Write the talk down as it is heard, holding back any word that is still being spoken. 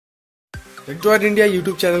टेक्टोर India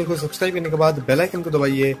YouTube channel को subscribe करने के बाद बेल आइकन को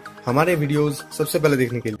दबाइए हमारे वीडियोस सबसे पहले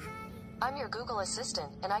देखने के लिए। I'm your Google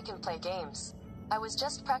Assistant and I can play games. I was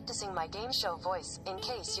just practicing my game show voice in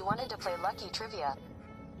case you wanted to play Lucky Trivia.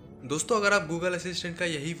 दोस्तों, अगर आप गूगल असिस्टेंट का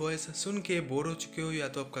यही वॉइस सुन के बोर हो चुके हो या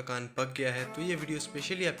तो आपका कान पक गया है तो ये वीडियो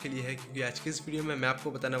स्पेशली आपके लिए है, क्योंकि आज की इस वीडियो में मैं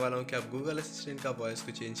आपको बताने वाला हूँ कि आप गूगल असिस्टेंट का वॉइस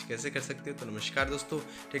को चेंज कैसे कर सकते हो। तो नमस्कार दोस्तों,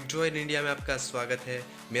 टेक्टोर इंडिया में आपका स्वागत है।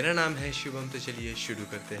 मेरा नाम है शुभम। तो चलिए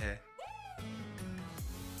शुरू करते हैं।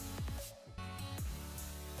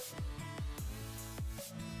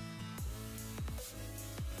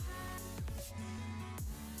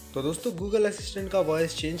 तो दोस्तों, गूगल असिस्टेंट का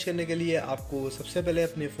वॉइस चेंज करने के लिए आपको सबसे पहले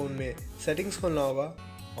अपने फ़ोन में सेटिंग्स खोलना होगा,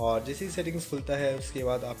 और जैसे ही सेटिंग्स खुलता है उसके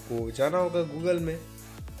बाद आपको जाना होगा गूगल में,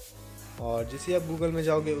 और जैसे ही आप गूगल में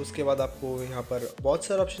जाओगे उसके बाद आपको यहाँ पर बहुत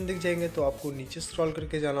सारे ऑप्शन दिख जाएंगे। तो आपको नीचे स्क्रॉल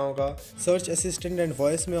करके जाना होगा सर्च असिस्टेंट एंड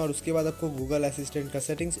वॉइस में, और उसके बाद आपको गूगल असिस्टेंट का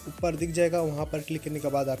सेटिंग्स ऊपर दिख जाएगा। वहाँ पर क्लिक करने के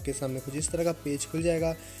बाद आपके सामने कुछ इस तरह का पेज खुल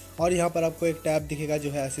जाएगा, और यहाँ पर आपको एक टैब दिखेगा जो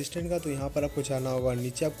है असिस्टेंट का। तो यहाँ पर आपको जाना होगा,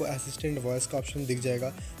 नीचे आपको असिस्टेंट वॉइस का ऑप्शन दिख जाएगा।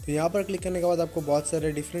 तो यहाँ पर क्लिक करने के बाद आपको बहुत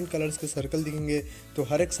सारे डिफरेंट कलर्स के सर्कल दिखेंगे। तो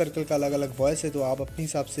हर एक सर्कल का अलग अलग वॉइस है, तो आप अपने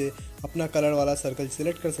हिसाब से अपना कलर वाला सर्कल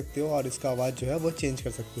सिलेक्ट कर सकते हो और इसका आवाज़ जो है वो चेंज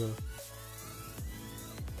कर सकते हो।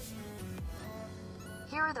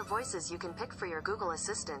 Here are the voices you can pick for your Google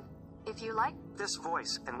Assistant. If you like this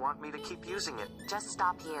voice and want me to keep using it, just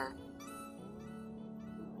stop here.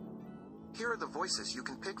 here are the voices you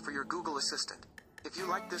can pick for your Google Assistant. If you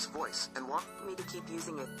like this voice and want Me to keep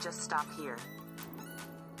using it, just stop here.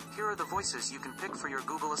 here are the voices you can pick for your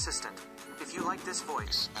Google Assistant. If you like this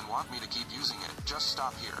voice and want me to keep using it, just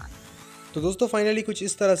stop here. तो दोस्तों, finally कुछ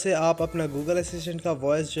इस तरह से आप अपना Google assistant का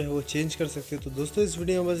voice जो है वो चेंज कर सकते हो। तो दोस्तों, इस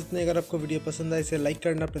वीडियो में बस इतने। अगर आपको वीडियो पसंद आए इसे लाइक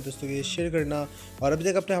करना, अपने दोस्तों के लिए शेयर करना, और अभी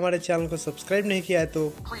तक अपने हमारे चैनल को सब्सक्राइब नहीं किया है तो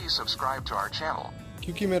Please subscribe to our channel.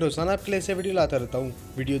 क्योंकि मैं रोजाना आपके लिए ऐसे वीडियो लाता रहता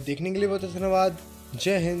हूँ। वीडियो देखने के लिए बहुत धन्यवाद।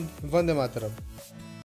 जय हिंद, वंदे मातरम।